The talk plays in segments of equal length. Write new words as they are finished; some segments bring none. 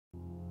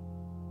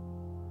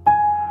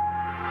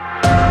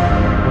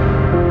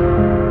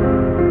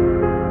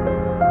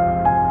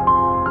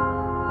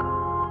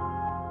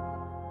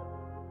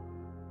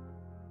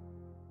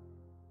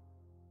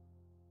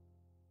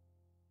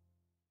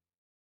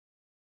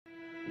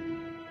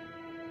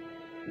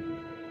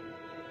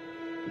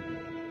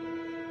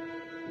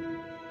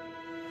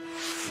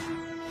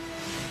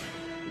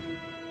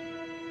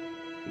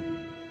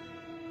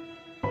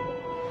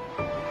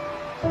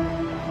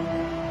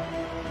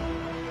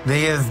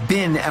They have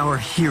been our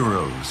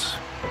heroes.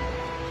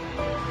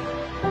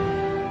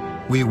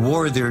 We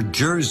wore their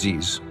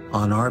jerseys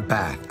on our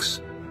backs,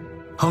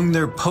 hung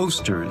their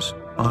posters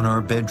on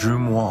our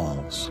bedroom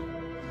walls,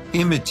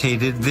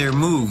 imitated their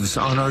moves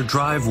on our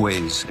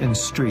driveways and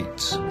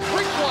streets.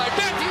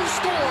 Matthew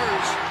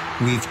scores!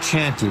 We've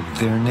chanted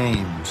their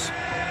names.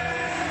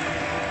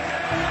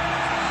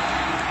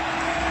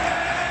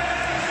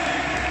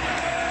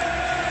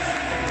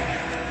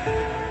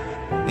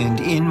 And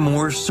in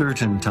more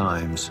certain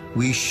times,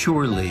 we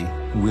surely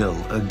will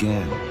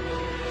again.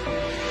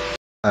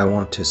 I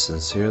want to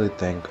sincerely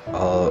thank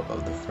all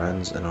of the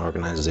friends and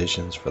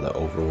organizations for the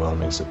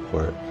overwhelming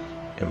support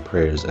and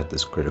prayers at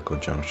this critical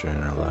juncture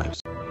in our lives.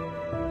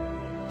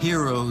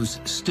 Heroes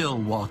still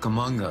walk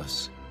among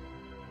us,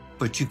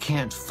 but you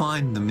can't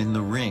find them in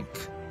the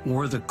rink,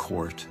 or the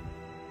court,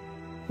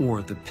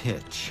 or the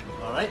pitch.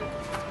 All right.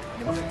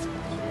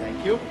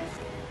 Thank you.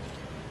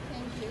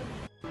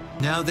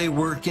 Now they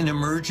work in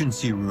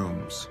emergency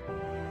rooms,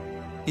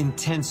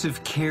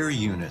 intensive care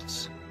units,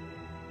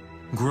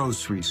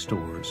 grocery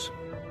stores.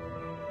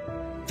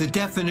 The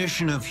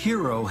definition of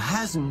hero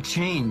hasn't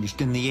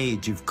changed in the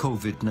age of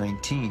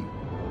COVID-19,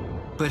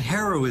 but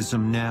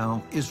heroism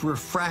now is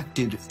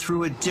refracted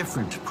through a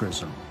different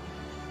prism.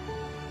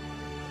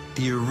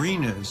 The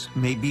arenas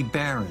may be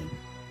barren,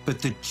 but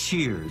the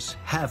cheers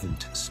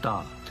haven't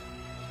stopped.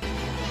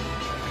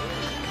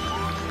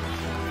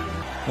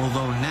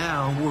 Although now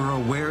we're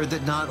aware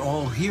that not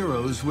all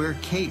heroes wear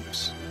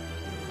capes,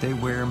 they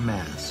wear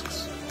masks.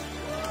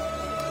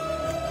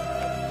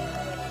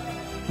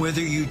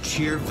 Whether you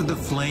cheer for the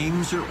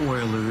Flames or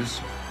Oilers,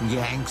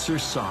 Yanks or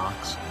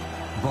Sox,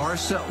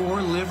 Barca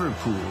or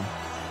Liverpool,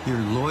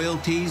 your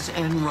loyalties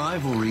and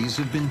rivalries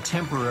have been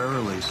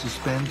temporarily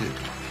suspended.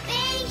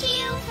 Thank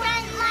you,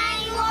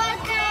 frontline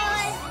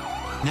workers!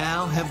 Now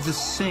have the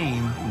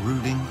same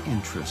rooting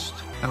interest.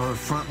 Our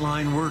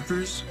frontline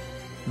workers,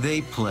 they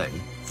play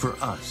for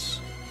us.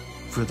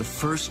 For the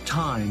first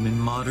time in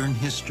modern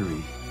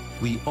history,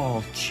 we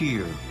all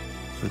cheer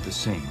for the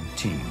same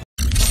team.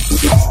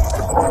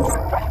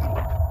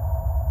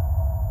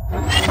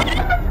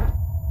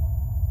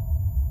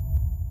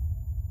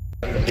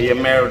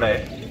 DMAയുടെ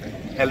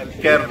health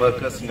care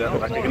വർക്കേഴ്സിന്റെ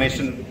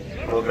recognition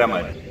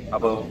പ്രോഗ്രാമാണ്.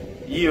 അപ്പോൾ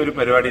ഈ ഒരു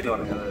പരിപാടി എന്ന്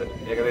പറഞ്ഞത്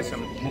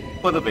ഏകദേശം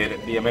 30 പേര്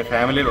DMA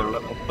ഫാമിലിയിലുള്ള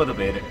 30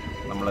 പേര്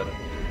നമ്മൾ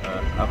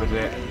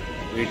അവരുടെ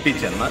വീട്ടിൽ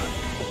ചെന്ന്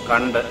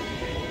കണ്ട്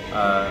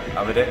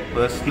അവരെ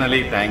പേഴ്സണലി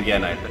താങ്ക്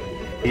ചെയ്യാനായിട്ട്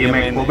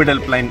DMA കോവിഡ്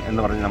ഹെൽപ്പ് ലൈൻ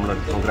എന്ന് പറഞ്ഞ്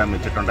നമ്മളൊരു പ്രോഗ്രാം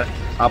വെച്ചിട്ടുണ്ട്.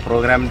 ആ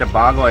പ്രോഗ്രാമിന്റെ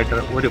ഭാഗമായിട്ട്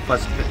ഒരു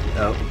ഫസ്റ്റ്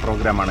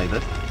പ്രോഗ്രാമാണ് ഇത്.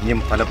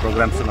 ഇനിയും പല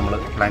പ്രോഗ്രാംസ് നമ്മൾ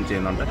പ്ലാൻ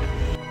ചെയ്യുന്നുണ്ട്.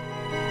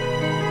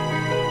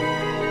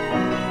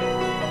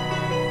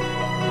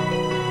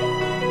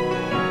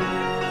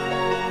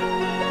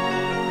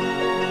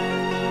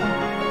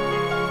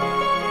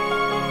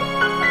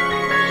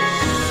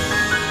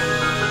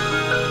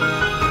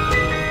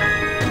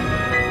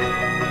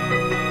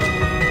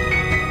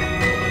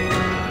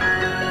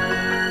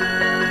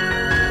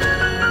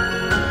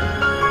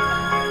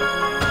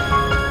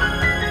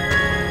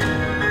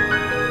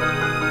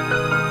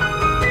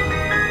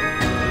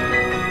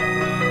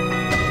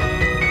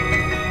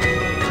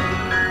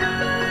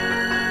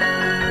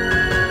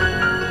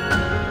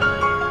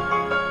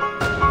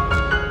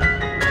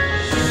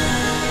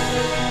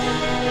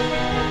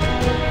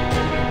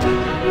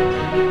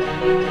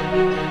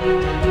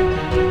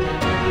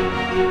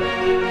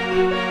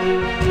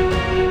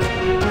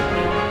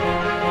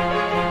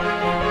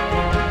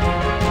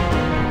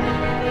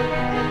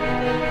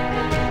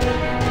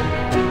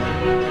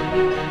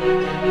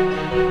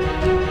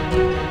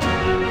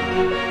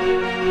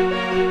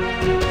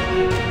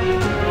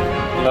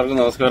 എല്ലാവർക്കും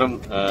നമസ്കാരം.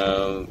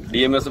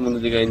 DMA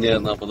സംബന്ധിച്ച് കഴിഞ്ഞ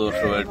 40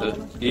 വർഷമായിട്ട്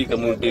ഈ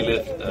കമ്മ്യൂണിറ്റിയിൽ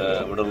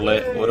ഇവിടെയുള്ള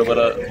ഓരോ പല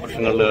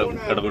പ്രശ്നങ്ങളിൽ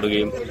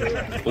ഇടപെടുകയും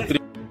ഒത്തിരി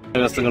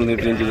വ്യവസ്ഥകൾ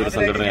നീട്ടുകയും ചെയ്തൊരു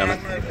സംഘടനയാണ്.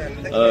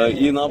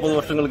 ഈ 40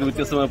 വർഷങ്ങൾക്ക്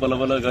വ്യത്യസ്തമായ പല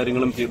പല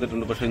കാര്യങ്ങളും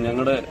ചെയ്തിട്ടുണ്ട്. പക്ഷെ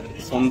ഞങ്ങളുടെ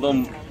സ്വന്തം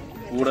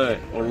കൂടെ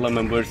ഉള്ള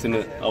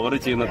മെമ്പേഴ്സിന് അവർ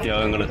ചെയ്യുന്ന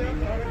ത്യാഗങ്ങൾ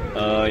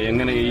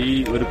എങ്ങനെ ഈ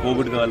ഒരു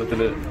കോവിഡ്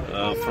കാലത്തിൽ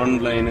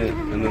ഫ്രണ്ട് ലൈന്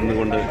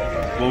നിന്നുകൊണ്ട്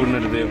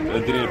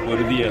കോവിഡിനെതിരെ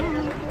പൊരുതിയ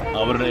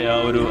അവരുടെ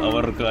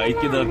അവർക്ക്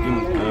ഐക്യദാർഢ്യം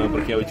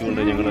പ്രഖ്യാപിച്ചുകൊണ്ട്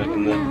ഞങ്ങൾ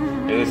ഇന്ന്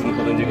ഏകദേശം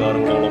 35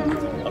 കാറുകളോളം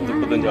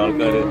 35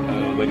 ആൾക്കാർ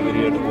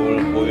വരിവരിയായിട്ട്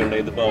പോകേണ്ട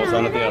ഇതിപ്പോൾ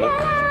അവസാനത്തെയാണ്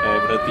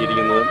ഇവിടെ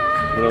എത്തിയിരിക്കുന്നത്.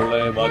 ഇവിടെയുള്ള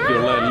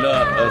ബാക്കിയുള്ള എല്ലാ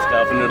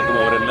സ്റ്റാഫിൻ്റെ അടുത്തും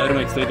അവരെല്ലാവരും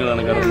എക്സൈറ്റഡ്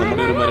ആണ്. കാരണം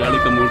നമ്മുടെ ഒരു മലയാളി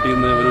കമ്മ്യൂണിറ്റിയിൽ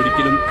നിന്ന്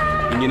അവരൊരിക്കലും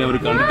ഇങ്ങനെ അവർ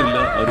കണ്ടിട്ടില്ല,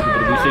 അവർക്ക്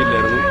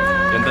പ്രതീക്ഷയില്ലായിരുന്നു.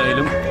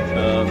 എന്തായാലും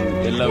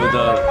എല്ലാവിധ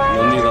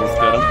നന്ദി,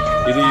 നമസ്കാരം.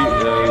 ഇത്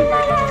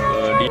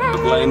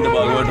DMA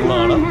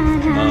ഭാഗമായിട്ടുള്ളതാണ്.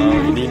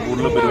 ഇനിയും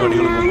കൂടുതൽ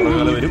പരിപാടികൾ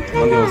പുറകാലം വരും.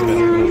 നന്ദി,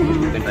 നമസ്കാരം.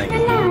 Thank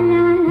you.